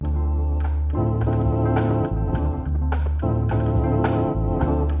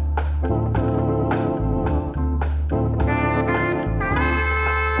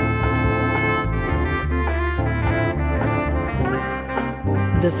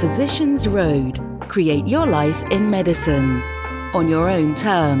The Physician's Road. Create your life in medicine on your own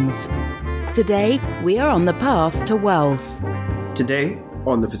terms. Today, we are on the path to wealth. Today,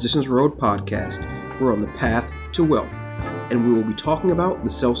 on the Physician's Road podcast, we're on the path to wealth, and we will be talking about the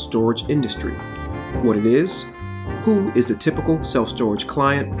self-storage industry, what it is, who is the typical self-storage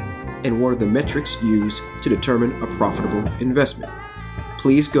client, and what are the metrics used to determine a profitable investment.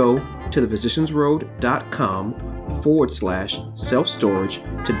 Please go to thephysiciansroad.com/self-storage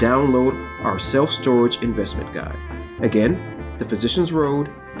to download our self-storage investment guide. Again,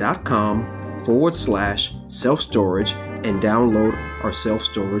 thephysiciansroad.com/self-storage and download our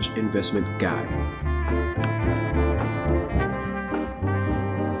self-storage investment guide.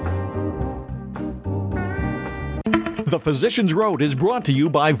 The Physician's Road is brought to you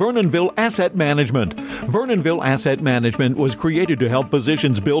by Vernonville Asset Management. Vernonville Asset Management was created to help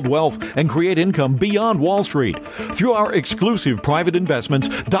physicians build wealth and create income beyond Wall Street. Through our exclusive private investments,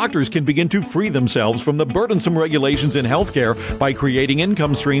 doctors can begin to free themselves from the burdensome regulations in healthcare by creating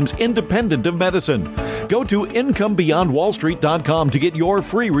income streams independent of medicine. Go to IncomeBeyondWallStreet.com to get your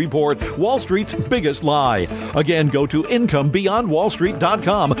free report, Wall Street's Biggest Lie. Again, go to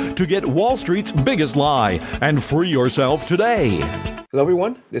IncomeBeyondWallStreet.com to get Wall Street's Biggest Lie and free yourself today. Hello,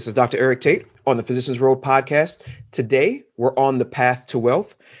 everyone. This is Dr. Eric Tate on the Physician's Road podcast. Today, we're on the path to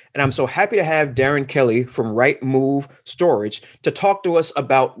wealth, and I'm so happy to have Darren Kelly from Right Move Storage to talk to us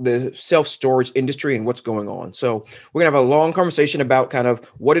about the self-storage industry and what's going on. So we're going to have a long conversation about kind of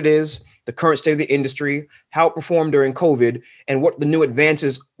what it is, the current state of the industry, how it performed during COVID, and what the new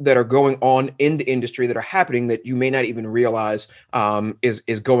advances that are going on in the industry that are happening that you may not even realize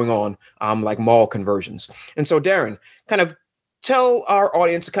is going on, like mall conversions. And so, Darren, kind of tell our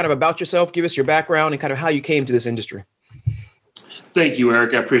audience kind of about yourself, give us your background, and kind of how you came to this industry. Thank you,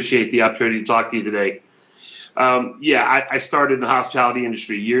 Eric. I appreciate the opportunity to talk to you today. I started in the hospitality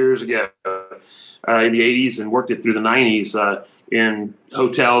industry years ago in the 80s and worked it through the 90s in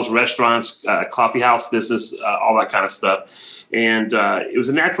hotels, restaurants, coffee house business, all that kind of stuff. And it was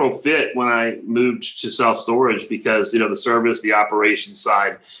a natural fit when I moved to self-storage because, the service, the operations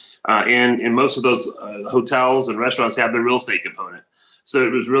side, and most of those hotels and restaurants have their real estate component. So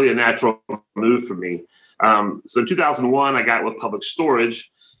it was really a natural move for me. So in 2001, I got with Public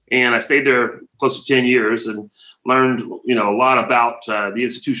Storage, and I stayed there close to 10 years and learned, a lot about the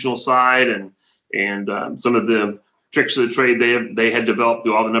institutional side and some of the tricks of the trade they had developed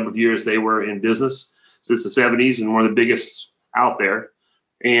through all the number of years they were in business since the 70s and one of the biggest out there.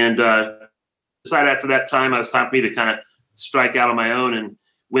 And decided after that time, it was time for me to kind of strike out on my own and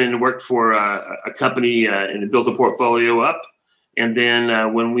went and worked for a company and built a portfolio up. And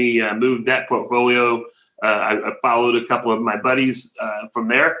then when we moved that portfolio, I followed a couple of my buddies from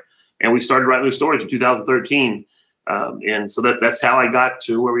there, and we started Right Move Storage in 2013. And so that's how I got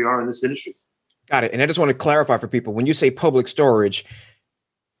to where we are in this industry. Got it. And I just want to clarify for people, when you say public storage,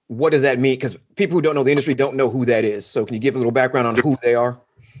 what does that mean? Because people who don't know the industry don't know who that is. So can you give a little background on who they are?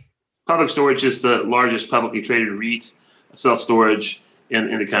 Public Storage is the largest publicly traded REIT self-storage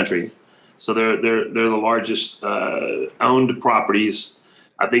in the country. So they're the largest owned properties.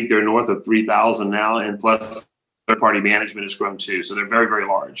 I think they're north of 3,000 now, and plus third-party management has grown too. So they're very, very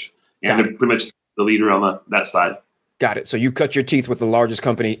large. And they're pretty much the leader on that side. Got it. So you cut your teeth with the largest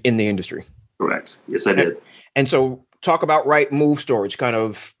company in the industry. Correct. Yes, I did. And so talk about Right Move Storage, kind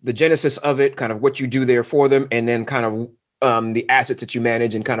of the genesis of it, kind of what you do there for them, and then kind of the assets that you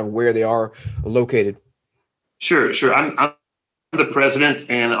manage and kind of where they are located. Sure. I'm the president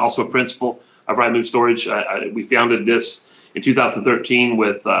and also a principal of Right Move Storage. We founded this in 2013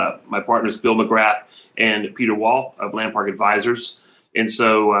 with my partners, Bill McGrath and Peter Wall of Landpark Advisors. And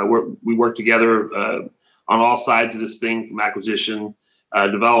so we work together on all sides of this thing, from acquisition,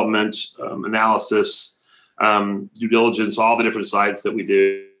 development, analysis, due diligence, all the different sides that we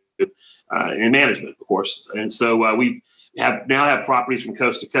do, and management, of course. And so we now have properties from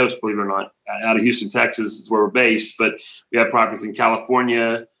coast to coast, believe it or not. Out of Houston, Texas is where we're based, but we have properties in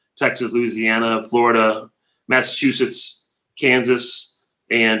California, Texas, Louisiana, Florida, Massachusetts, Kansas,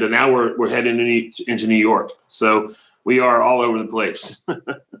 and now we're heading into New York. So we are all over the place.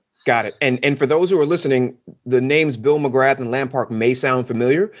 Got it. And for those who are listening, the names Bill McGrath and Landpark may sound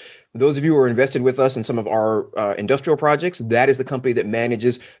familiar. For those of you who are invested with us in some of our industrial projects, that is the company that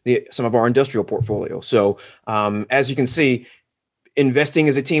manages some of our industrial portfolio. So as you can see, investing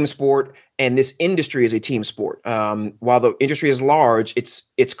is a team sport, and this industry is a team sport. While the industry is large,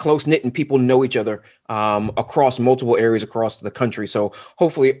 it's close knit, and people know each other across multiple areas across the country. So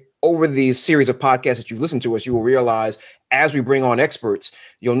hopefully, over these series of podcasts that you've listened to us, you will realize as we bring on experts,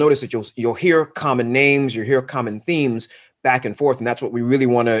 you'll notice that you'll hear common names, you'll hear common themes, back and forth. And that's what we really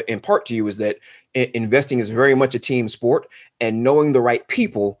want to impart to you, is that investing is very much a team sport, and knowing the right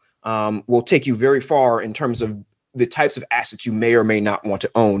people will take you very far in terms of the types of assets you may or may not want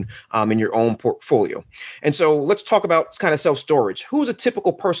to own in your own portfolio. And so let's talk about kind of self-storage. Who's a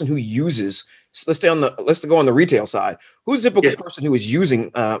typical person who uses, let's go on the retail side. Who's a typical person who is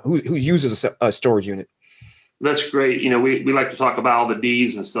using, who uses a storage unit? That's great. We like to talk about all the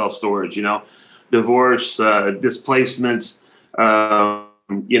D's in self-storage, divorce, displacement,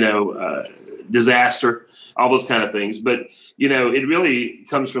 disaster, all those kind of things. But, it really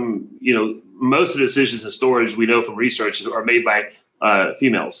comes from, most of the decisions in storage, we know from research, are made by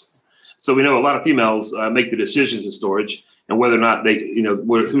females. So we know a lot of females make the decisions in storage and whether or not they,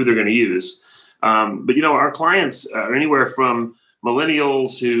 who they're going to use. But, our clients are anywhere from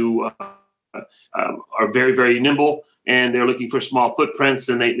millennials who are very, very nimble, and they're looking for small footprints.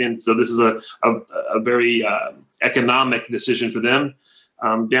 And so this is a very economic decision for them,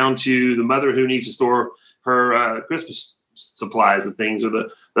 down to the mother who needs to store her Christmas supplies and things, or the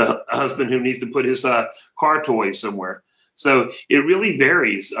husband who needs to put his car toys somewhere. So it really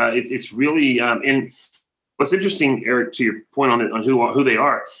varies. It's really, and what's interesting, Eric, to your point on who they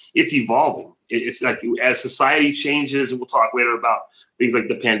are, it's evolving. It's like as society changes, and we'll talk later about things like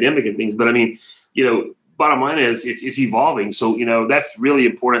the pandemic and things. But I mean, bottom line is it's evolving. So, that's really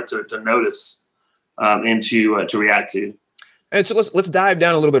important to notice and to react to. And so let's dive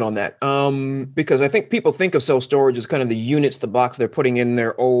down a little bit on that, because I think people think of self-storage as kind of the units, the box they're putting in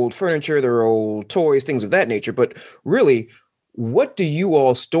their old furniture, their old toys, things of that nature. But really, what do you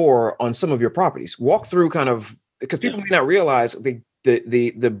all store on some of your properties? Walk through kind of, because people may not realize the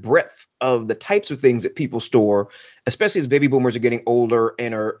breadth of the types of things that people store, especially as baby boomers are getting older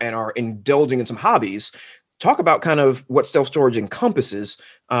and are indulging in some hobbies. Talk about kind of what self-storage encompasses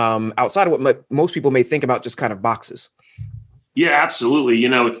outside of what most people may think about, just kind of boxes. Yeah, absolutely.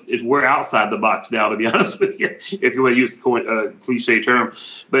 We're outside the box now, to be honest with you, if you want to use a cliche term.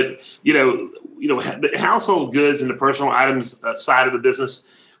 But, the household goods and the personal items side of the business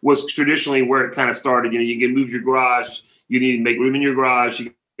was traditionally where it kind of started. You can move your garage. You need to make room in your garage.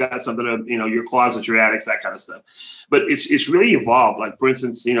 You got something to, your closets, your attics, that kind of stuff. But it's really evolved. Like, for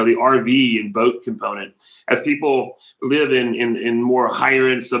instance, the RV and boat component. As people live in more higher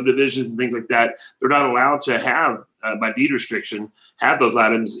end subdivisions and things like that, they're not allowed to have, by deed restriction, have those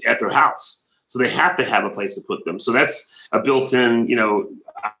items at their house. So they have to have a place to put them. So that's a built-in,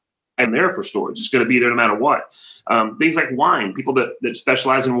 item there for storage. It's going to be there no matter what. Things like wine, people that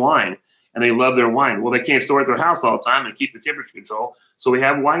specialize in wine and they love their wine. Well, they can't store it at their house all the time and keep the temperature control. So we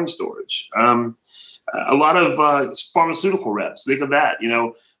have wine storage. A lot of pharmaceutical reps, think of that.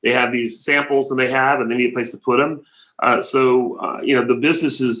 They have these samples and they need a place to put them. The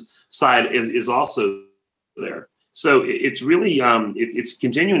businesses side is also there. So it's really, it's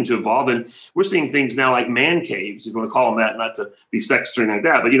continuing to evolve. And we're seeing things now like man caves, if you want to call them that, not to be sexist or anything like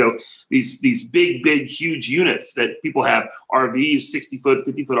that. But, these big, huge units that people have RVs, 60-foot,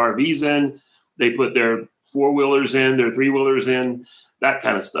 50-foot RVs in. They put their four-wheelers in, their three-wheelers in, that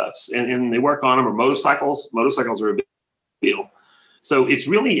kind of stuff. And they work on them, or motorcycles. Motorcycles are a big deal. So it's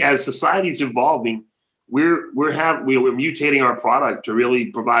really, as society's evolving, we're mutating our product to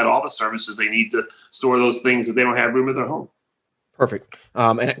really provide all the services they need to store those things that they don't have room in their home. Perfect.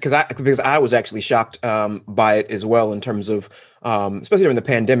 And because I was actually shocked by it as well, in terms of, especially during the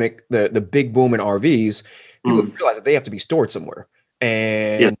pandemic, the big boom in RVs, people realize that they have to be stored somewhere,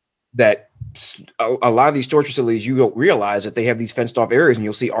 and that a lot of these storage facilities, you don't realize that they have these fenced off areas, and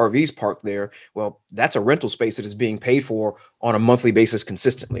you'll see RVs parked there. Well, that's a rental space that is being paid for on a monthly basis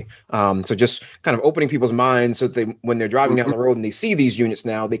consistently. So just kind of opening people's minds so that when they're driving down the road and they see these units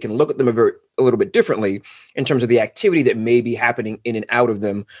now, they can look at them a little bit differently in terms of the activity that may be happening in and out of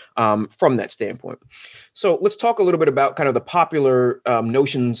them from that standpoint. So let's talk a little bit about kind of the popular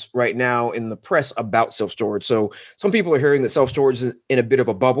notions right now in the press about self-storage. So some people are hearing that self-storage is in a bit of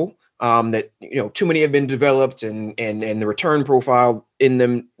a bubble. That too many have been developed, and the return profile in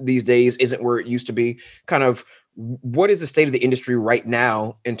them these days isn't where it used to be. Kind of, what is the state of the industry right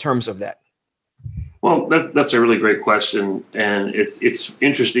now in terms of that? Well, that's a really great question, and it's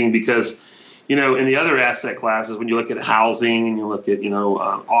interesting because in the other asset classes, when you look at housing and you look at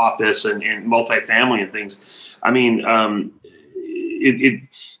office and multifamily and things, I mean,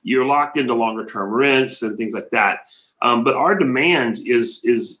 you're locked into longer term rents and things like that. But our demand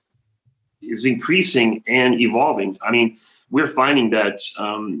is increasing and evolving. I mean, we're finding that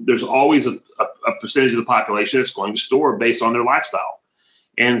there's always a percentage of the population that's going to store based on their lifestyle.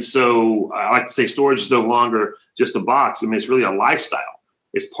 And so I like to say storage is no longer just a box. I mean, it's really a lifestyle.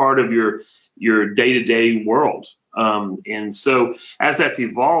 It's part of your day-to-day world. And so as that's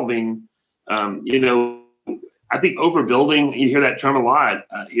evolving, I think overbuilding, you hear that term a lot.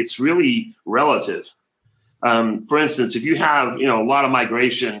 It's really relative. For instance, if you have, a lot of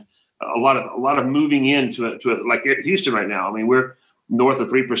migration, a lot of moving into like Houston right now. I mean, we're north of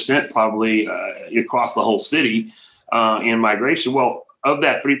 3% probably across the whole city in migration. Well, of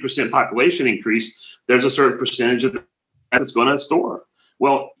that 3% population increase, there's a certain percentage of that's going to store.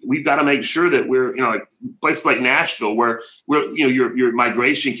 Well, we've got to make sure that we're, like places like Nashville, where your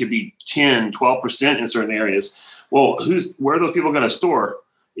migration could be 10, 12% in certain areas. Well, where are those people going to store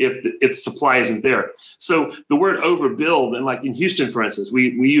if its supply isn't there? So the word overbuild, and like in Houston, for instance,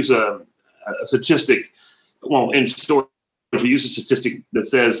 we use a statistic. Well, in storage, we use a statistic that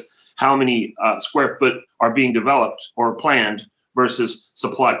says how many square foot are being developed or planned versus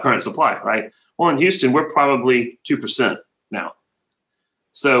current supply, right? Well, in Houston, we're probably 2% now.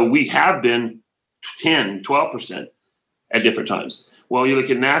 So we have been 10, 12% at different times. Well, you look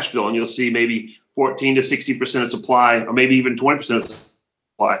at Nashville and you'll see maybe 14 to 60% of supply, or maybe even 20% of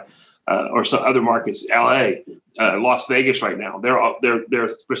supply, or some other markets, LA, Las Vegas right now, their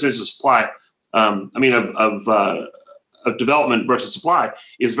percentage of supply, of development versus supply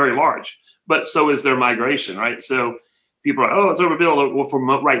is very large, but so is their migration, right? So people are, it's overbuilt. Well, for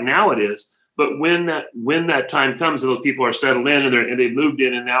right now it is. But when that time comes and those people are settled in and they've moved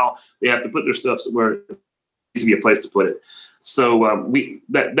in and now they have to put their stuff where it needs to be a place to put it. So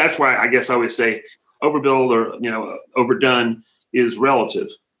that's why I guess I always say overbuild or overdone is relative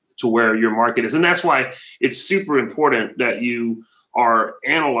to where your market is, and that's why it's super important that you are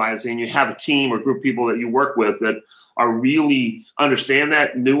analyzing. You have a team or group of people that you work with that are really understand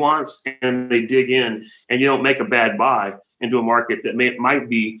that nuance and they dig in, and you don't make a bad buy into a market that might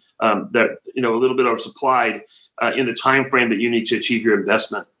be a little bit oversupplied in the time frame that you need to achieve your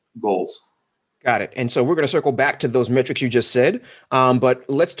investment goals. Got it. And so we're going to circle back to those metrics you just said, but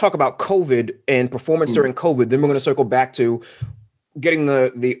let's talk about COVID and performance during COVID. Then we're going to circle back to getting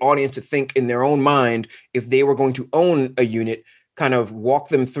the audience to think in their own mind, if they were going to own a unit, kind of walk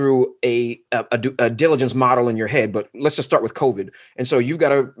them through a diligence model in your head. But let's just start with COVID. And so you've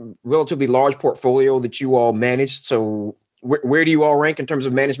got a relatively large portfolio that you all manage. So where do you all rank in terms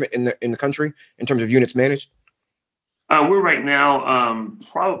of management in the country, in terms of units managed? We're right now,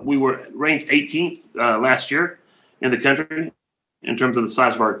 we were ranked 18th last year in the country in terms of the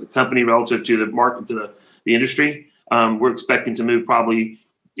size of our company relative to the market, to the industry. We're expecting to move probably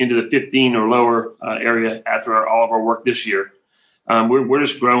into the 15 or lower area after all of our work this year. We're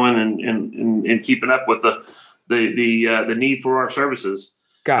just growing and keeping up with the need for our services.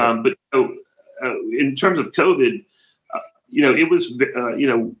 Got it. But in terms of COVID, it was,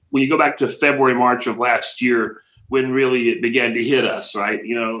 when you go back to February, March of last year, when really it began to hit us, right?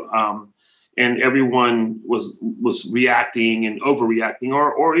 And everyone was reacting and overreacting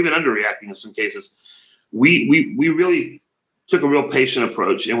or even underreacting in some cases. We really took a real patient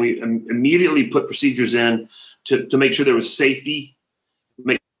approach, and we immediately put procedures in to make sure there was safety,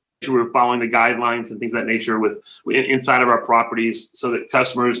 make sure we were following the guidelines and things of that nature inside of our properties so that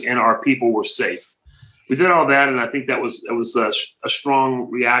customers and our people were safe. We did all that, and I think that was a strong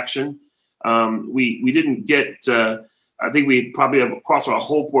reaction. We didn't get. I think we probably have across our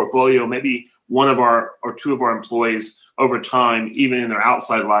whole portfolio, maybe one of our or two of our employees over time, even in their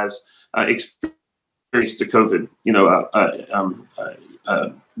outside lives, experienced the COVID.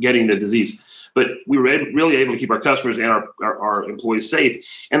 Getting the disease, but we were really able to keep our customers and our employees safe.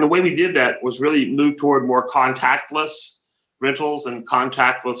 And the way we did that was really move toward more contactless rentals and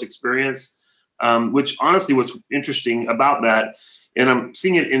contactless experience. Which honestly, what's interesting about that, and I'm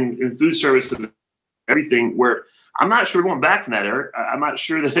seeing it in food service and everything, where I'm not sure we're going back from that, Eric. I'm not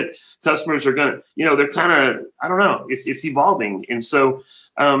sure that customers are going to, they're kind of, I don't know, it's evolving. And so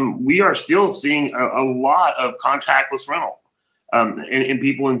we are still seeing a lot of contactless rental and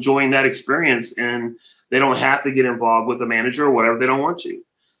people enjoying that experience, and they don't have to get involved with a manager or whatever they don't want to.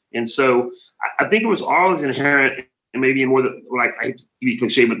 And so I think it was always inherent, and maybe in more than, like, I hate to be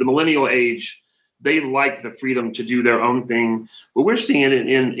cliche, but the millennial age, they like the freedom to do their own thing. But we're seeing it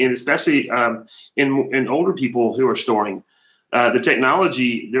in especially in older people who are storing the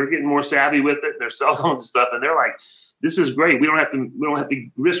technology. They're getting more savvy with it. Their cell phones and stuff, and they're like, "This is great. We don't have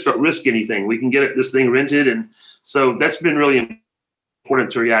to risk anything. We can get this thing rented." And so that's been really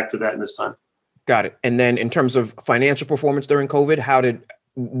important to react to that in this time. Got it. And then in terms of financial performance during COVID,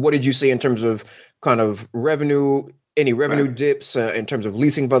 what did you see in terms of kind of revenue? Any revenue dips in terms of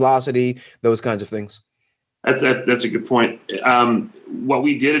leasing velocity, those kinds of things? That's a good point. What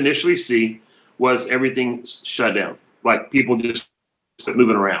we did initially see was everything shut down. Like people just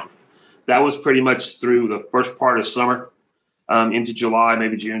moving around. That was pretty much through the first part of summer into July,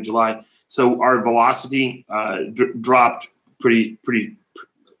 maybe June, July. So our velocity dropped very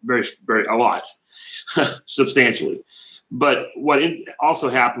a lot, substantially. But what also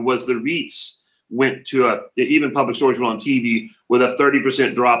happened was the REITs went to even Public Storage went on TV with a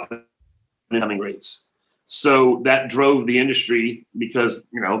 30% drop in incoming rates. So that drove the industry because,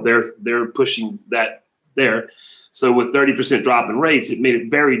 they're pushing that there. So with 30% drop in rates, it made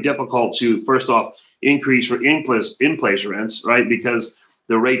it very difficult to, first off, increase for in-place rents, right? Because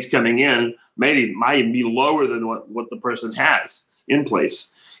the rates coming in might even be lower than what the person has in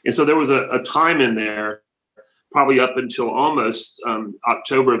place. And so there was a time in there, probably up until almost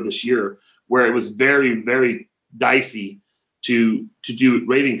October of this year, where it was very, very dicey to do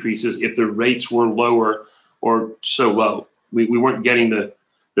rate increases if the rates were lower or so low. We weren't getting the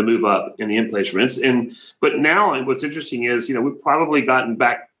move up in the in-place rents. But now, and what's interesting is, we've probably gotten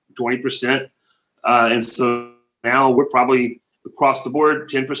back 20%. And so now we're probably across the board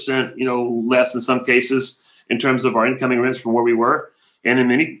 10%, less in some cases in terms of our incoming rents from where we were. And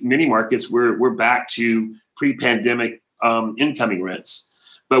in many markets, we're back to pre-pandemic incoming rents,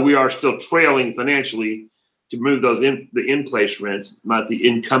 but we are still trailing financially to move those the in-place rents, not the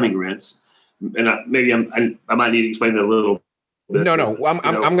incoming rents. And I might need to explain that a little bit. No.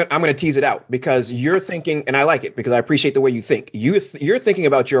 I'm going to tease it out because you're thinking, and I like it because I appreciate the way you think. You're thinking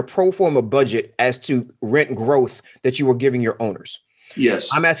about your pro forma budget as to rent growth that you were giving your owners.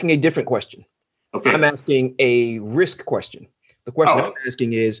 Yes. I'm asking a different question. Okay. I'm asking a risk question. The question I'm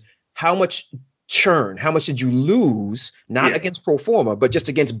asking is how much churn, how much did you lose, not against pro forma, but just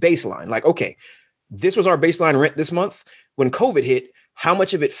against baseline? Like, okay, this was our baseline rent this month. When COVID hit, how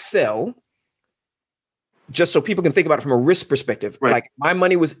much of it fell? Just so people can think about it from a risk perspective. Right. Like my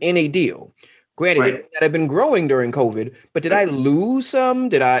money was in a deal. Granted, it had been growing during COVID, but did I lose some?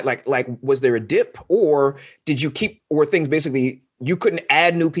 Did I like was there a dip, or did you keep, or things basically you couldn't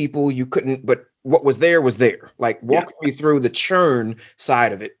add new people, you couldn't, but what was there was there? Like walk me through the churn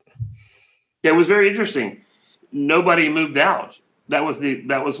side of it. Yeah, it was very interesting. Nobody moved out. That was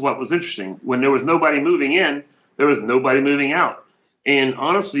what was interesting. When there was nobody moving in, there was nobody moving out. And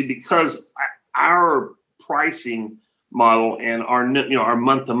honestly, because our pricing model and our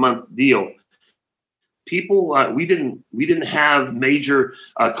month-to-month deal, people we didn't have major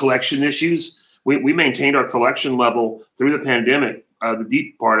collection issues. We maintained our collection level through the pandemic, the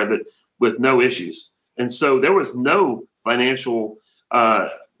deep part of it, with no issues. And so there was no financial downturn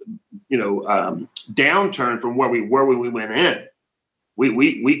from where we went in.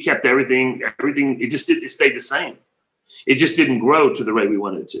 We kept everything. It stayed the same. It just didn't grow to the rate we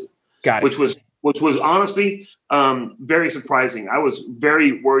wanted it to. Got it. Which was honestly very surprising. I was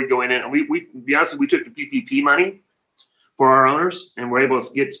very worried going in. And we to be honest, we took the PPP money for our owners, and we're able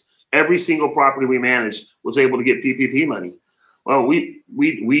to get every single property we managed was able to get PPP money. Well, we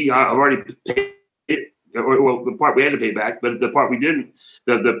already paid it, or the part we had to pay back, but the part we didn't,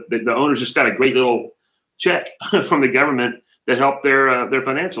 the owners just got a great little check from the government that helped their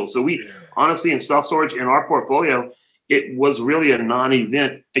financials. So we honestly, in self-storage in our portfolio, it was really a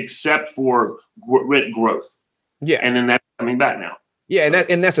non-event except for rent growth. Yeah, and then that's coming back now. Yeah,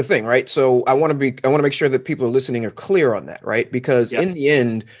 and that's the thing, right? So I want to make sure that people listening are clear on that, right? Because in the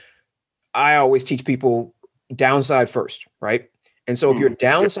end, I always teach people downside first, right? And so if you're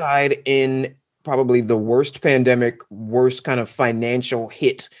downside in probably the worst pandemic, worst kind of financial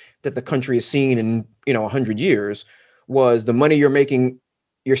hit that the country has seen in 100 years, was the money you're making,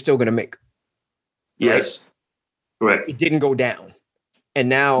 you're still going to make. Right? Yes, correct. It didn't go down, and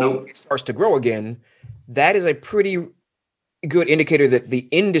now it starts to grow again. That is a pretty good indicator that the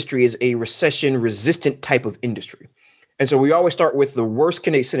industry is a recession-resistant type of industry. And so we always start with the worst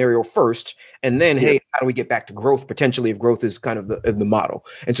case scenario first, and then, hey, how do we get back to growth potentially if growth is kind of the model?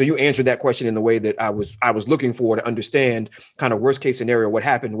 And so you answered that question in the way that I was looking for to understand kind of worst case scenario. What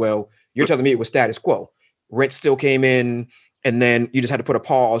happened? Well, you're telling me it was status quo. Rent still came in, and then you just had to put a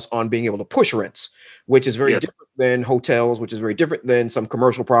pause on being able to push rents, which is very different than hotels, which is very different than some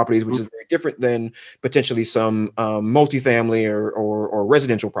commercial properties, which is very different than potentially some multifamily or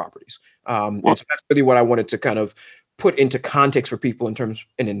residential properties. And so that's really what I wanted to kind of put into context for people in terms of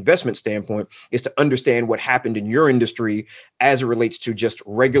an investment standpoint, is to understand what happened in your industry as it relates to just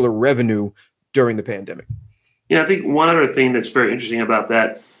regular revenue during the pandemic. Yeah, I think one other thing that's very interesting about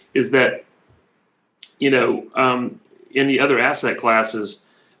that is that, in the other asset classes,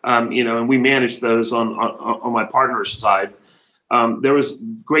 and we manage those on my partner's side, there was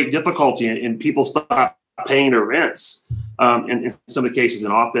great difficulty in people stopped paying their rents, in some of the cases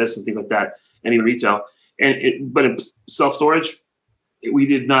in office and things like that, and even retail. But in self-storage, we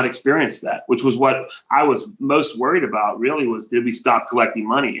did not experience that, which was what I was most worried about. Really, was did we stop collecting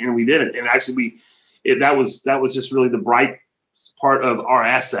money? And we didn't. And actually, that was just really the bright part of our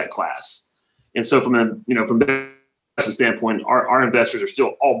asset class. And so, from an investment standpoint, our investors are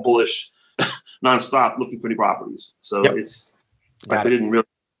still all bullish, nonstop, looking for new properties. So it's like we didn't really.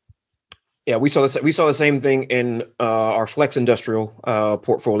 Yeah, we saw the same thing in our Flex Industrial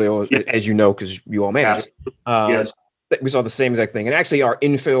portfolio, as you know, because you all manage it. Yes. We saw the same exact thing. And actually our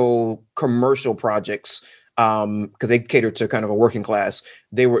infill commercial projects, because they cater to kind of a working class,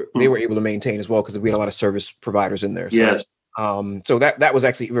 they were able to maintain as well because we had a lot of service providers in there. So, yes. So that was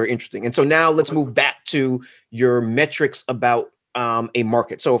actually very interesting. And so now let's move back to your metrics about a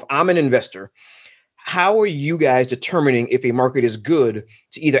market. So if I'm an investor, how are you guys determining if a market is good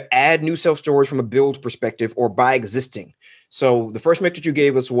to either add new self-storage from a build perspective or buy existing? So the first metric you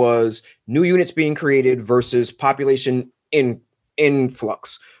gave us was new units being created versus population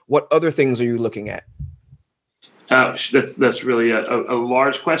influx. What other things are you looking at? That's really a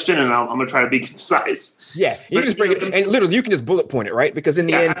large question, and I'm going to try to be concise. Yeah, you can just break it, and literally you can just bullet point it, right? Because in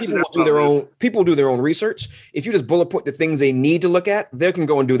the end, people do their own research. If you just bullet point the things they need to look at, they can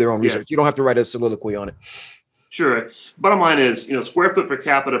go and do their own research. You don't have to write a soliloquy on it. Sure. Bottom line is, square foot per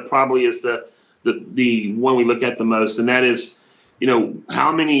capita probably is the one we look at the most, and that is,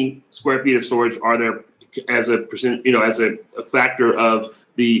 how many square feet of storage are there as a percent, as a factor of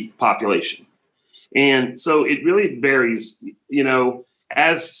the population. And so it really varies,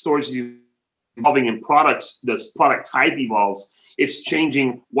 as storage is evolving in products, the product type evolves, it's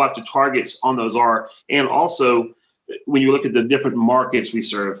changing what the targets on those are. And also, when you look at the different markets we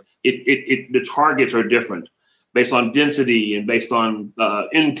serve, the targets are different based on density and based on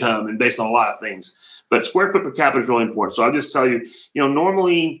income and based on a lot of things. But square foot per capita is really important. So I'll just tell you,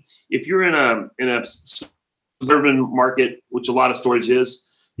 normally if you're in a suburban market, which a lot of storage is,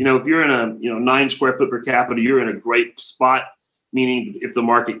 if you're in a 9 square foot per capita, you're in a great spot. Meaning, if the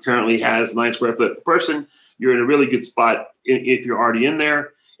market currently has 9 square foot per person, you're in a really good spot if you're already in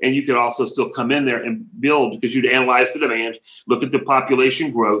there. And you could also still come in there and build because you'd analyze the demand, look at the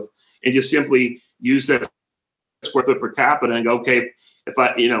population growth, and just simply use that square foot per capita and go, okay, if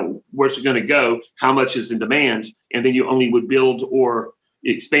I, where's it going to go? How much is in demand? And then you only would build or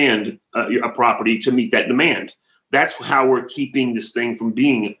expand a property to meet that demand. That's how we're keeping this thing from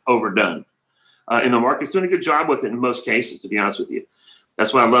being overdone. And the market's doing a good job with it in most cases, to be honest with you.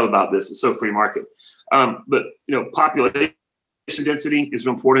 That's what I love about this. It's so free market. But population density is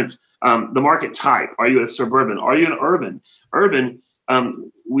important. The market type. Are you a suburban? Are you an urban? Urban,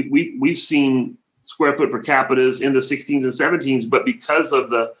 we've seen square foot per capitas in the 16s and 17s, but because of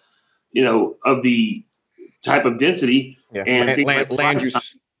the, of the type of density and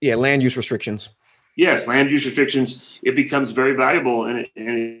land use restrictions. Yes, land use restrictions. It becomes very valuable, and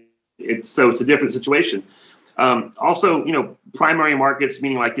it's a different situation. Also, primary markets,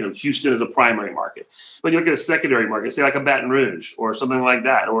 meaning like, Houston is a primary market. When you look at a secondary market, say like a Baton Rouge or something like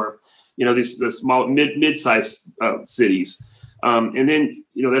that, or, the small mid-sized cities. And then,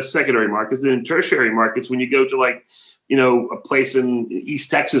 that's secondary markets. Then tertiary markets, when you go to like, a place in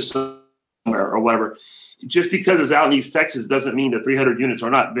East Texas somewhere or whatever, just because it's out in East Texas doesn't mean that 300 units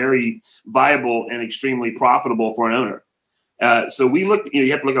are not very viable and extremely profitable for an owner. So we look,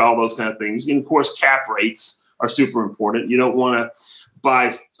 you have to look at all those kind of things. And of course, cap rates are super important. You don't want to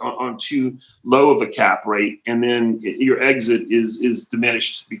buy on too low of a cap rate, and then your exit is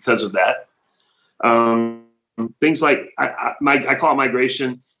diminished because of that. Things like I call it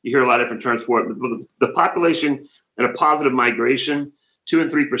migration. You hear a lot of different terms for it. But the population and a positive migration, 2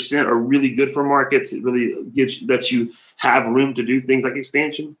 and 3% are really good for markets. It really lets you have room to do things like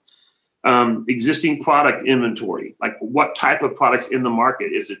expansion. Existing product inventory, like what type of products in the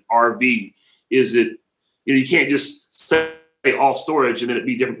market? Is it RV? Is it, you can't just say all storage and then it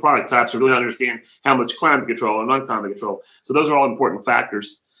be different product types to really understand how much climate control and non-climate control. So those are all important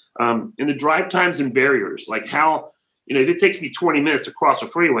factors. And the drive times and barriers, like how, if it takes me 20 minutes to cross a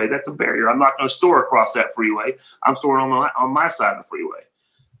freeway, that's a barrier. I'm not going to store across that freeway. I'm storing on my side of the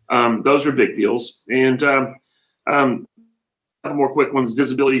freeway. Those are big deals. And more quick ones,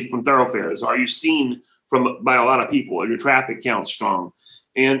 visibility from thoroughfares. Are you seen by a lot of people? Are your traffic count strong?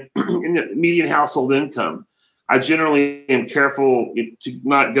 And in the median household income, I generally am careful to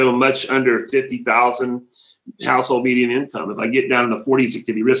not go much under 50,000 household median income. If I get down in the 40s, it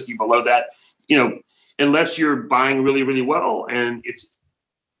can be risky below that, unless you're buying really, really well and it's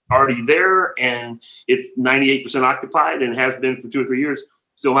already there and it's 98% occupied and has been for 2 or 3 years,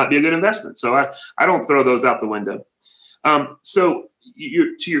 still might be a good investment. So I don't throw those out the window. So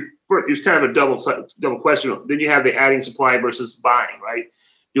to your it's kind of a double question. Then you have the adding supply versus buying, right?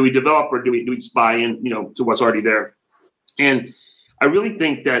 Do we develop or do we just buy in, to what's already there? And I really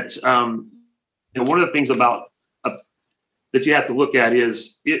think that one of the things about that you have to look at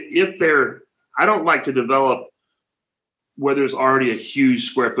is I don't like to develop where there's already a huge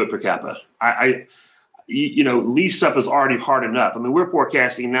square foot per capita. Lease up is already hard enough. I mean, we're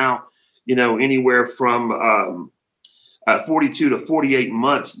forecasting now, anywhere from 42 to 48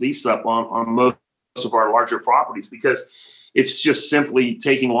 months lease up on most of our larger properties because it's just simply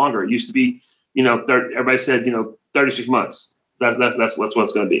taking longer. It used to be, everybody said, 36 months. That's what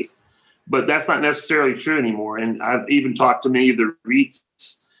it's going to be. But that's not necessarily true anymore. And I've even talked to many of the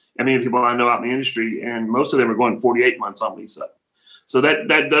REITs and many people I know out in the industry, and most of them are going 48 months on lease up. So that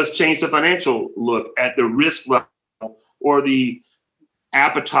does change the financial look at the risk level or the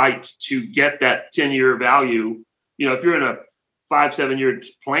appetite to get that 10-year value. If you're in a 5-7 year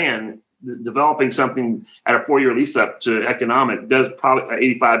plan, developing something at a 4-year lease up to economic does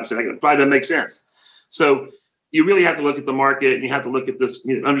probably 85% probably doesn't make sense. So you really have to look at the market and you have to look at this,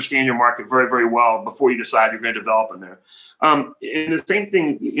 understand your market very, very well before you decide you're going to develop in there. And the same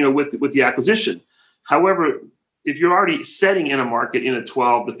thing, with the acquisition. However, if you're already setting in a market in a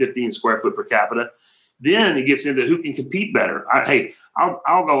 12 to 15 square foot per capita, then it gets into who can compete better.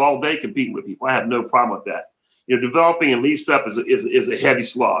 I'll go all day competing with people. I have no problem with that. Developing and lease up is a heavy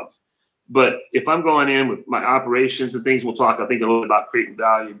slog. But if I'm going in with my operations and things, we'll talk, I think, a little about creating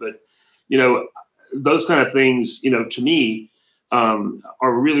value. But, those kind of things, to me,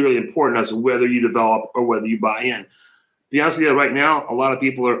 are really, really important as to whether you develop or whether you buy in. To be honest with you, right now, a lot of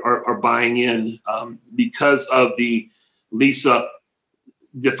people are buying in because of the lease up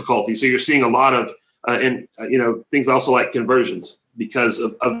difficulty. So you're seeing a lot of, things also like conversions because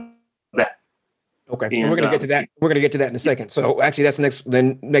of that. Okay, and we're going to get to that. We're going to get to that in a second. So actually, that's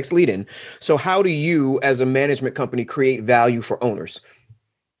the next lead in. So how do you, as a management company, create value for owners?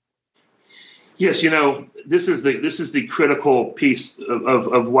 Yes, this is the critical piece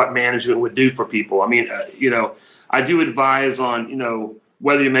of what management would do for people. I mean, I do advise on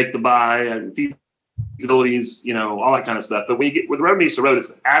whether you make the buy and feasibilities, all that kind of stuff. But when you get with the rubber meets the road,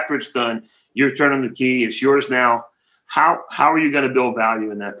 it's after it's done, you're turning the key. It's yours now. How are you going to build value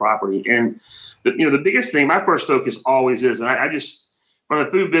in that property? And the biggest thing, my first focus always is, and I just, from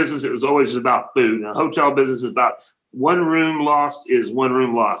the food business, it was always about food. And the hotel business is about one room lost is one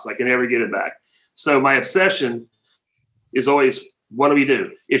room lost. I can never get it back. So my obsession is always, what do we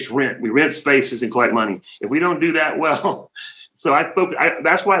do? It's rent. We rent spaces and collect money. If we don't do that well, so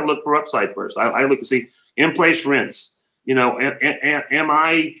that's why I look for upside first. I look to see in-place rents. Am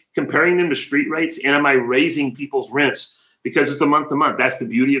I comparing them to street rates, and am I raising people's rents because it's a month to month? That's the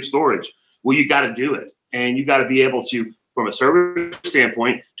beauty of storage. Well, you got to do it, and you got to be able to, from a service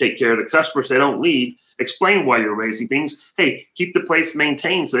standpoint, take care of the customers so they don't leave. Explain why you're raising things. Hey, keep the place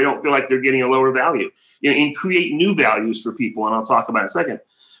maintained so they don't feel like they're getting a lower value. And create new values for people, and I'll talk about it in a second.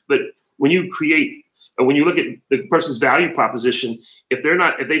 But when you look at the person's value proposition,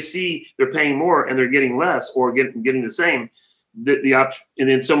 if they see they're paying more and they're getting less or getting the same, the option, and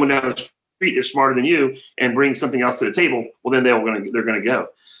then someone down the street is smarter than you and brings something else to the table, well, then they're going to go.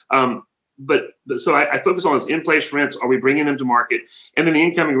 But so I focus on those in-place rents. Are we bringing them to market? And then the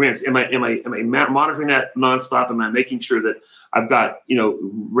incoming rents. Am I monitoring that nonstop? Am I making sure that I've got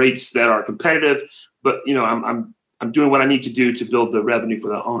rates that are competitive? But I'm doing what I need to do to build the revenue for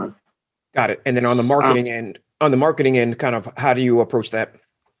the owner. Got it. And then on the marketing end, kind of how do you approach that?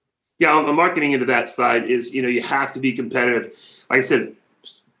 Yeah, on the marketing end of that side is you have to be competitive. Like I said,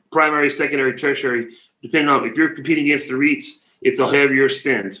 primary, secondary, tertiary. Depending on if you're competing against the REITs, it's a heavier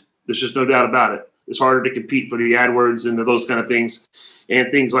spend. There's just no doubt about it. It's harder to compete for the AdWords and those kind of things,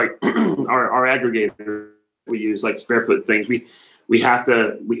 and things like our aggregator we use, like Sparefoot things. We have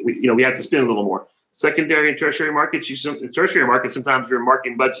to spend a little more. Secondary and tertiary markets, tertiary markets, sometimes your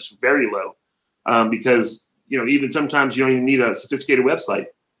marketing budget's very low because even sometimes you don't even need a sophisticated website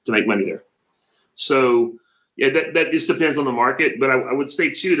to make money there. So yeah, that just depends on the market. But I would say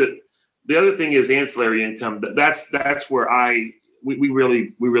too that the other thing is ancillary income. That's where we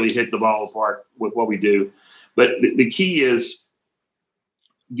really hit the ball apart with what we do. But the key is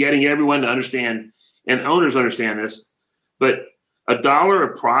getting everyone to understand, and owners understand this, but $1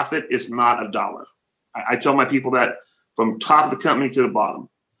 of profit is not $1. I tell my people that from top of the company to the bottom,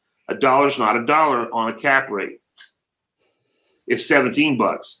 $1 is not $1 on a cap rate. It's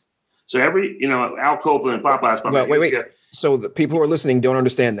 $17. So every, Al Copeland and Popeyes. Well, wait. So the people who are listening don't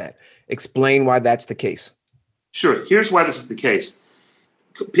understand that. Explain why that's the case. Sure. Here's why this is the case.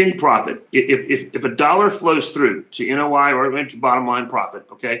 Penny profit. If $1 flows through to NOI or to bottom line profit,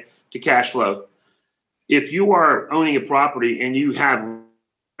 okay, to cash flow. If you are owning a property and you have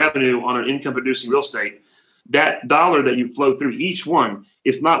revenue on an income producing real estate, that dollar that you flow through each one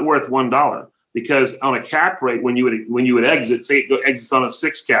is not worth $1, because on a cap rate, when you would exit, say it exits on a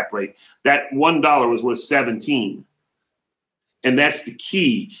 6 cap rate, that $1 was worth 17. And that's the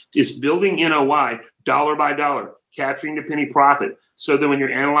key, is building NOI dollar by dollar, capturing the penny profit, so that when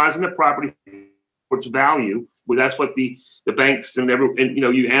you're analyzing the property for its value, well, that's what the banks and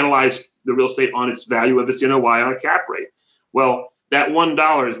you analyze the real estate on its value of its NOI on a cap rate. Well, that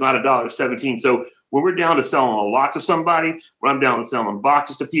 $1 is not $1.17. So when we're down to selling a lot to somebody, when I'm down to selling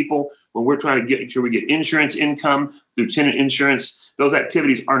boxes to people, when we're trying to make sure we get insurance income through tenant insurance, those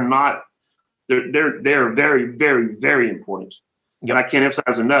activities are not, they're very, very, very important. And I can't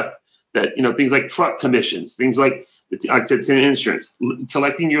emphasize enough that, things like truck commissions, things like tenant insurance,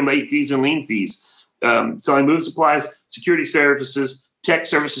 collecting your late fees and lien fees, selling moving supplies, security services, tech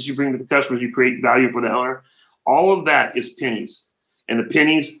services you bring to the customers, you create value for the owner. All of that is pennies. And the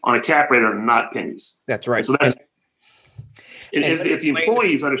pennies on a cap rate are not pennies. That's right. So that's, if the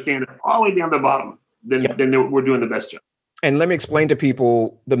employees understand it all the way down to the bottom, then we're doing the best job. And let me explain to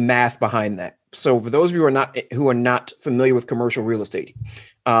people the math behind that. So for those of you who are not familiar with commercial real estate,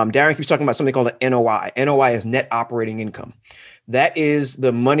 Darren keeps talking about something called an NOI. NOI is net operating income. That is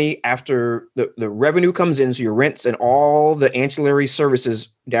the money after the revenue comes in, so your rents and all the ancillary services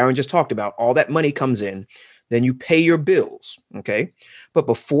Darren just talked about, all that money comes in, then you pay your bills, okay? But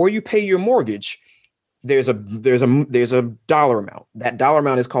before you pay your mortgage, there's a dollar amount. That dollar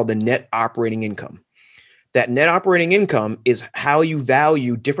amount is called the net operating income. That net operating income is how you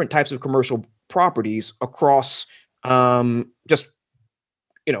value different types of commercial properties across apartments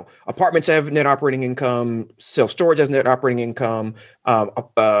have net operating income, self-storage has net operating income,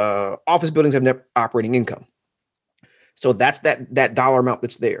 office buildings have net operating income. So that's that dollar amount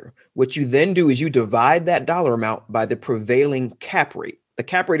that's there. What you then do is you divide that dollar amount by the prevailing cap rate. The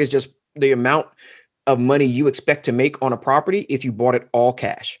cap rate is just the amount of money you expect to make on a property if you bought it all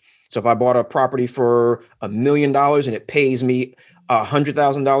cash. So if I bought a property for $1 million and it pays me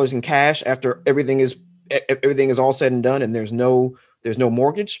 $100,000 in cash after everything is all said and done and there's no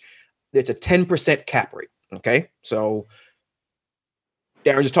mortgage, it's a 10% cap rate. Okay. So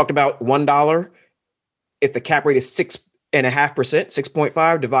Darren just talked about $1. If the cap rate is 6.5%,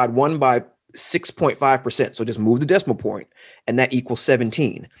 6.5, divide 1 by 6.5%. So just move the decimal point and that equals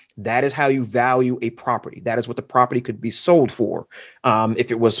 17. That is how you value a property. That is what the property could be sold for.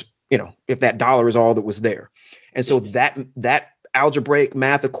 If it was, if that dollar is all that was there. And so that algebraic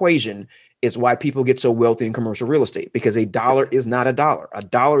math equation is why people get so wealthy in commercial real estate, because a dollar is not a dollar. A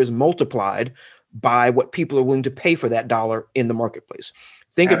dollar is multiplied by what people are willing to pay for that dollar in the marketplace.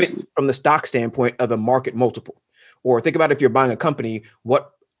 Think of it from the stock standpoint of a market multiple, or think about if you're buying a company,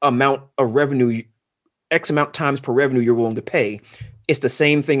 what amount of revenue, X amount times per revenue you're willing to pay. It's the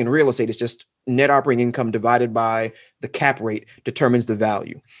same thing in real estate. It's just net operating income divided by the cap rate determines the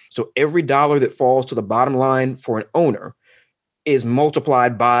value. So every dollar that falls to the bottom line for an owner is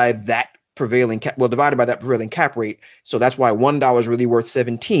multiplied by that divided by that prevailing cap rate. So that's why $1 is really worth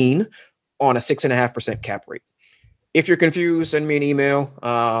 17 on a 6.5% cap rate. If you're confused, send me an email.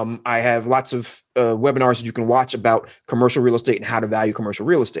 I have lots of webinars that you can watch about commercial real estate and how to value commercial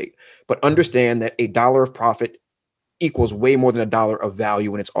real estate. But understand that a dollar of profit equals way more than a dollar of value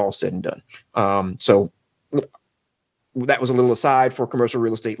when it's all said and done. So that was a little aside for commercial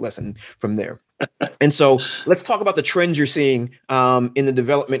real estate lesson from there. And so let's talk about the trends you're seeing in the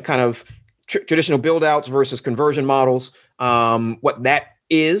development kind of traditional build outs versus conversion models, what that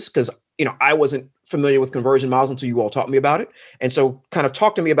is, because I wasn't familiar with conversion models until you all taught me about it. And so kind of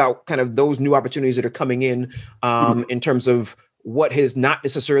talk to me about kind of those new opportunities that are coming in terms of what has not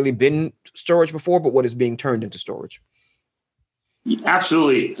necessarily been storage before, but what is being turned into storage.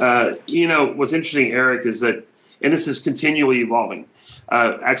 Absolutely. What's interesting, Eric, is that, and this is continually evolving.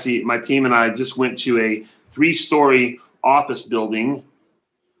 Actually, my team and I just went to a 3-story office building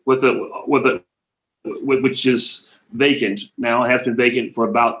which is vacant now. It has been vacant for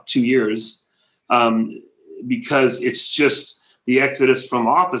about 2 years because it's just the exodus from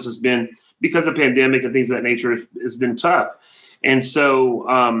office has been, because of pandemic and things of that nature, has been tough. And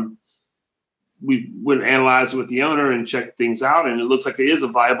so we went and analyzed it with the owner and checked things out, and it looks like it is a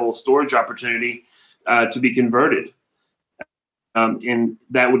viable storage opportunity to be converted. And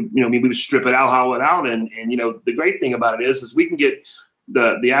that would, we would strip it out, hollow it out. And the great thing about it is we can get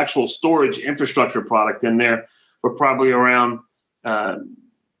the actual storage infrastructure product in there for probably around $9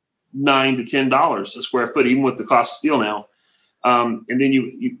 to $10 a square foot, even with the cost of steel now. And then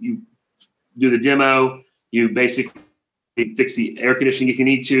you do the demo, you basically fix the air conditioning if you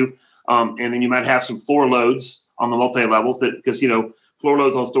need to. And then you might have some floor loads on the multi-levels because, floor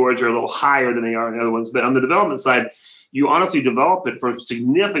loads on storage are a little higher than they are in the other ones. But on the development side, you honestly develop it for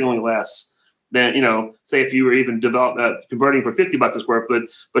significantly less than, say if you were even converting for $50 a square foot,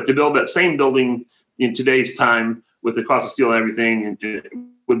 but to build that same building in today's time with the cost of steel and everything, it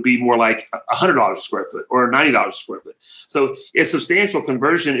would be more like $100 a square foot or $90 a square foot. So a substantial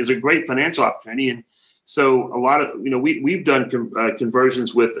conversion is a great financial opportunity. And so a lot of, we've done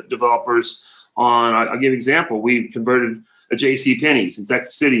conversions with developers on, I'll give you an example. We converted a J.C. Penney's in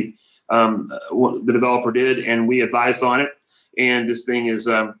Texas City. The developer did, and we advised on it. And this thing is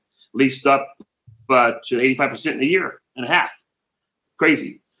leased up to 85% in a year and a half.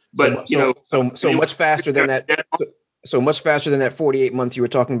 Crazy. But, so much faster than that. So much faster than that 48 months you were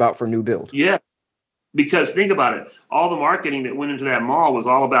talking about for new build. Yeah. Because think about it. All the marketing that went into that mall was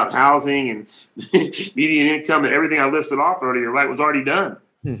all about housing and median income, and everything I listed off earlier, right, was already done.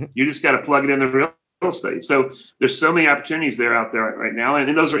 Mm-hmm. You just got to plug it in the real estate. So there's so many opportunities out there right now.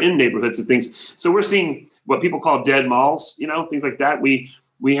 And those are in neighborhoods and things. So we're seeing what people call dead malls, things like that. We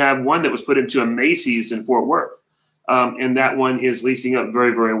have one that was put into a Macy's in Fort Worth. And that one is leasing up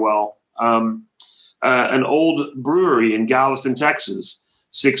very, very well. An old brewery in Galveston, Texas,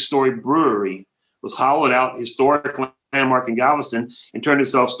 6-story brewery, was hollowed out, historic landmark in Galveston, and turned to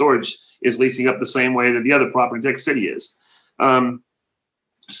self-storage, is leasing up the same way that the other property in Texas City is.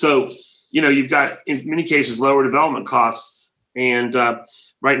 So, you've got, in many cases, lower development costs. And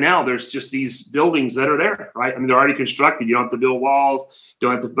right now, there's just these buildings that are there, right? I mean, they're already constructed. You don't have to build walls,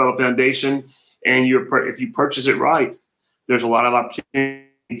 don't have to build a foundation. And if you purchase it right, there's a lot of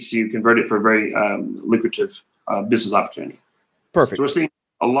opportunities to convert it for a very lucrative business opportunity. Perfect. So we're seeing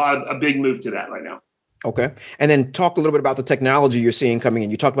a big move to that right now. Okay. And then talk a little bit about the technology you're seeing coming in.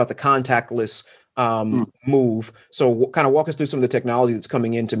 You talked about the contactless move. So kind of walk us through some of the technology that's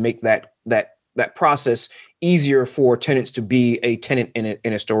coming in to make that process easier for tenants to be a tenant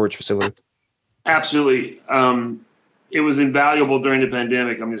in a storage facility. Absolutely. It was invaluable during the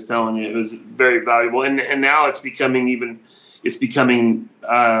pandemic. I'm just telling you, it was very valuable. And now it's becoming, you've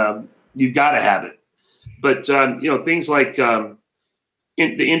got to have it. But, things like the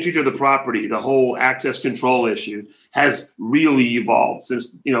entry to the property, the whole access control issue has really evolved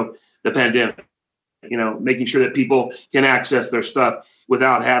since, the pandemic, making sure that people can access their stuff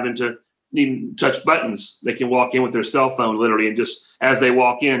without having to even touch buttons. They can walk in with their cell phone literally, and just as they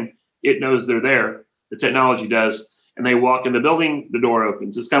walk in, it knows they're there. The technology does. And they walk in the building, the door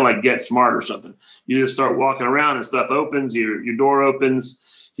opens. It's kind of like Get Smart or something. You just start walking around and stuff opens, your door opens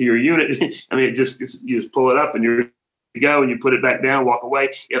to your unit. I mean, you just pull it up and you go and you put it back down, walk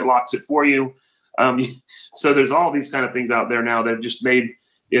away. It locks it for you. So there's all these kind of things out there now that have just made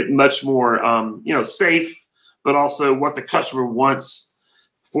it much more, safe, but also what the customer wants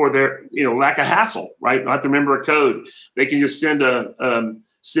for their, lack of hassle, right? Not have to remember a code. They can just send a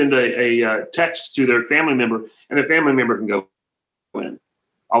text to their family member, and their family member can go in.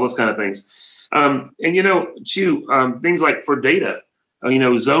 All those kind of things. Things like for data,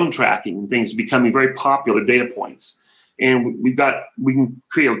 zone tracking and things becoming very popular data points. And we can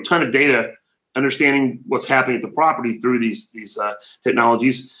create a ton of data, understanding what's happening at the property through these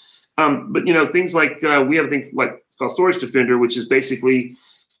technologies. But things like we have a thing called Storage Defender, which is basically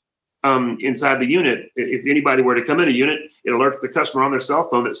inside the unit. If anybody were to come in a unit, it alerts the customer on their cell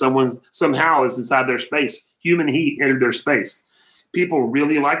phone that someone somehow is inside their space. Human heat entered their space. People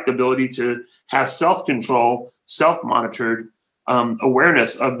really like the ability to have self-control, self-monitored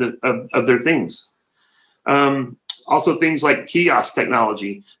awareness of their things. Also, things like kiosk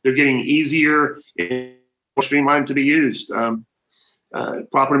technology, they're getting easier and more streamlined to be used.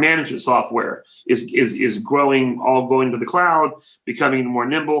 Property management software is growing, all going to the cloud, becoming more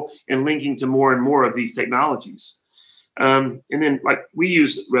nimble and linking to more and more of these technologies. And then we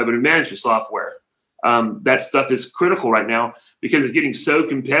use revenue management software. That stuff is critical right now because it's getting so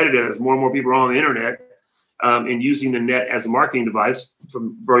competitive as more and more people are on the internet and using the net as a marketing device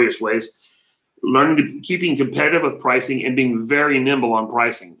from various ways. Keeping competitive with pricing and being very nimble on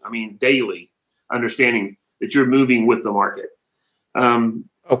pricing. I mean, daily, understanding that you're moving with the market.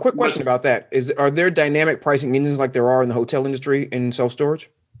 A quick question about that are there dynamic pricing engines like there are in the hotel industry in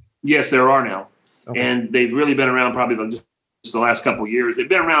self-storage? Yes, there are now. Okay. And they've really been around probably just the last couple of years. They've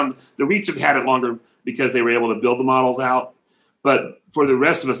been around. The REITs have had it longer because they were able to build the models out. But for the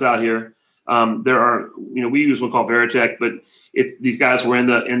rest of us out here, there are, we use one called Veritech, but it's these guys were in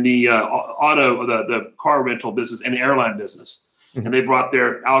the auto, the car rental business and the airline business. Mm-hmm. And they brought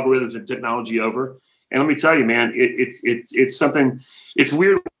their algorithms and technology over. And let me tell you, man, it's something. It's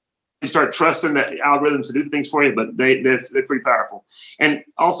weird start trusting the algorithms to do things for you, but they're pretty powerful. And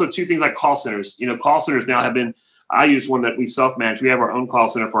also two things like call centers. Call centers now I use one that we self-manage. We have our own call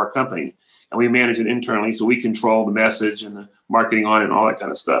center for our company, and we manage it internally. So we control the message and the marketing on it and all that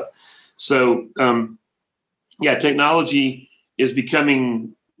kind of stuff. So, technology is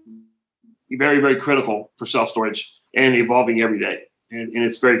becoming very, very critical for self-storage and evolving every day. And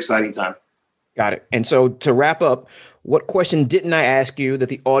it's a very exciting time. Got it. And so to wrap up, what question didn't I ask you that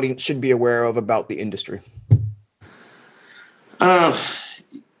the audience should be aware of about the industry? I'll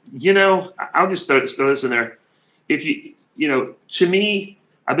just throw this in there. To me,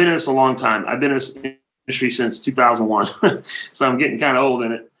 I've been in this a long time. I've been in this industry since 2001. So I'm getting kind of old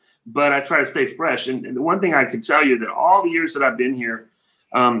in it, but I try to stay fresh. And the one thing I can tell you that all the years that I've been here,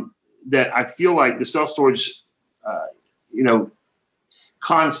 that I feel like the self-storage,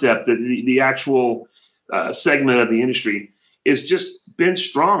 concept, that the actual segment of the industry is just been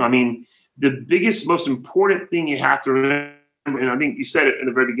strong. I mean, the biggest, most important thing you have to remember, and I think you said it in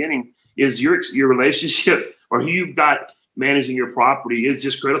the very beginning, is your relationship or who you've got managing your property is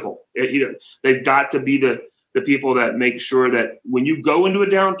just critical. They've got to be the people that make sure that when you go into a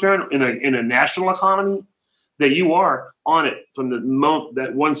downturn in a national economy, that you are on it from the moment,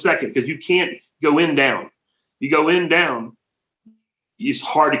 that 1 second, because you can't go in down. You go in down, it's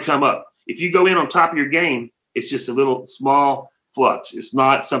hard to come up. If you go in on top of your game, it's just a little small flux. It's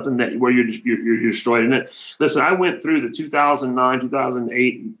not something where you're destroyed in it. Listen, I went through the 2009,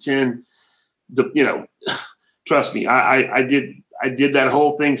 2008, and 10. Trust me, I did that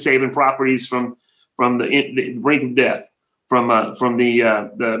whole thing, saving properties from the brink of death, from all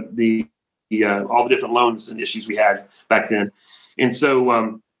the different loans and issues we had back then. And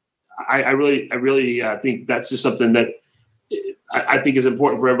so I really think that's just something that I think is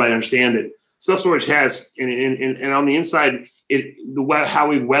important for everybody to understand, that self-storage has, and on the inside, how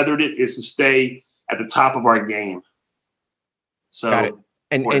we've weathered it is to stay at the top of our game. So, got it.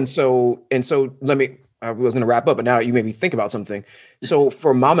 And so let me, I was going to wrap up, but now you made me think about something. So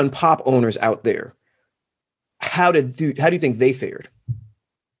for mom and pop owners out there, how do you think they fared?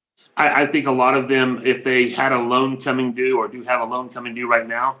 I think a lot of them, if they had a loan coming due or do have a loan coming due right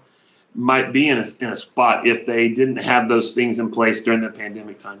now, might be in a spot if they didn't have those things in place during the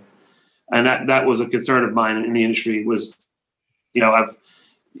pandemic time. And that was a concern of mine in the industry was,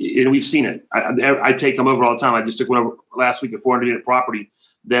 we've seen it. I take them over all the time. I just took one over last week, a 400-unit property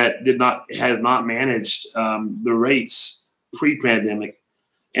that has not managed the rates pre-pandemic.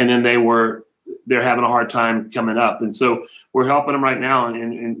 And then they're having a hard time coming up. And so we're helping them right now,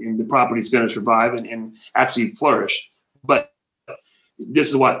 and the property's going to survive and actually flourish. But this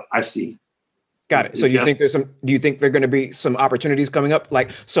is what I see. Got it. So do you think there are going to be some opportunities coming up? I'm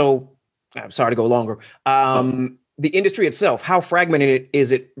sorry to go longer. The industry itself, how fragmented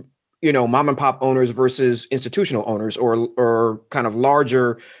is it, mom and pop owners versus institutional owners or kind of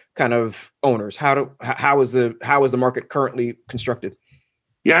larger kind of owners? How is the market currently constructed?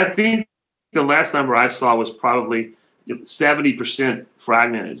 Yeah, I think the last number I saw was probably 70%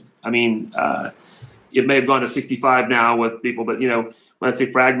 fragmented. I mean, it may have gone to 65 now with people, but when I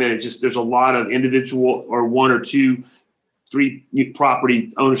say fragmented, just there's a lot of individual or one or two, three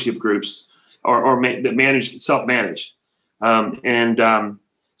property ownership groups that self-manage.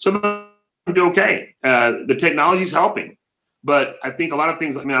 Some of them do okay. The technology is helping, but I think a lot of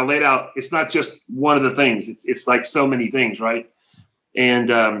things, I laid out, it's not just one of the things. It's like so many things, right? And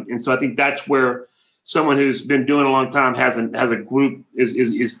so I think that's where someone who's been doing it a long time has a group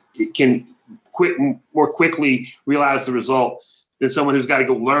can more quickly realize the result than someone who's got to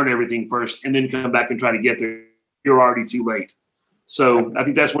go learn everything first and then come back and try to get there. You're already too late. So I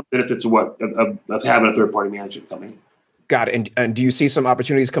think that's one of the benefits of having a third-party management company. Got it. And do you see some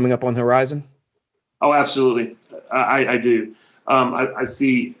opportunities coming up on the horizon? Oh, absolutely. I do. I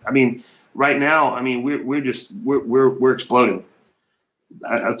see. Right now, we're exploding.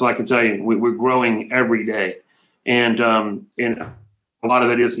 That's all I can tell you. We're growing every day, and a lot of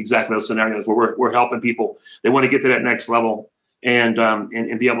it is exactly those scenarios where we're helping people. They want to get to that next level and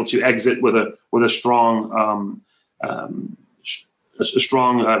be able to exit with a strong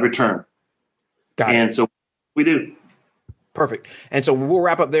return. Got it. And so we do. Perfect. And so we'll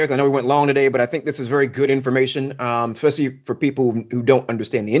wrap up there because I know we went long today, but I think this is very good information, especially for people who don't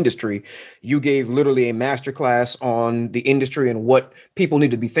understand the industry. You gave literally a masterclass on the industry and what people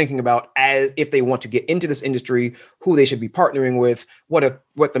need to be thinking about as if they want to get into this industry, who they should be partnering with, what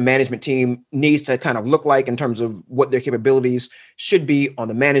the management team needs to kind of look like in terms of what their capabilities should be on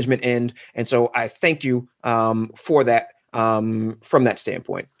the management end. And so I thank you for that. From that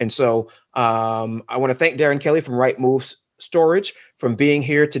standpoint. And so I want to thank Darren Kelly from Right Moves Storage from being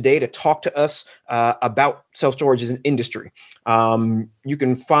here today to talk to us about self-storage as an industry. You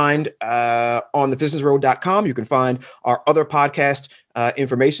can find on thephysiciansroad.com, you can find our other podcast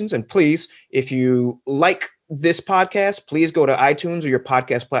informations. And please, if you like this podcast, please go to iTunes or your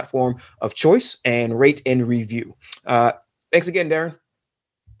podcast platform of choice and rate and review. Thanks again, Darren.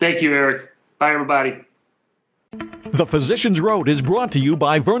 Thank you, Eric. Bye, everybody. The Physicians Road is brought to you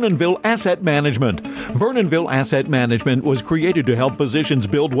by Vernonville Asset Management. Vernonville Asset Management was created to help physicians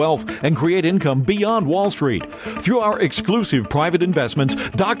build wealth and create income beyond Wall Street. Through our exclusive private investments,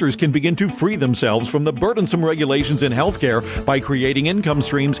 doctors can begin to free themselves from the burdensome regulations in healthcare by creating income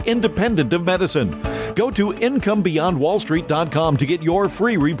streams independent of medicine. Go to IncomeBeyondWallStreet.com to get your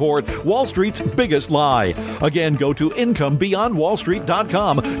free report, Wall Street's Biggest Lie. Again, go to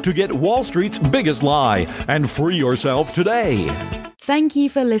IncomeBeyondWallStreet.com to get Wall Street's Biggest Lie and free yourself today. Thank you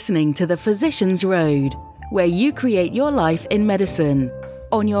for listening to The Physicians Road, where you create your life in medicine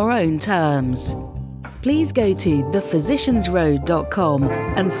on your own terms. Please go to thephysiciansroad.com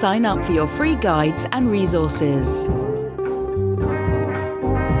and sign up for your free guides and resources.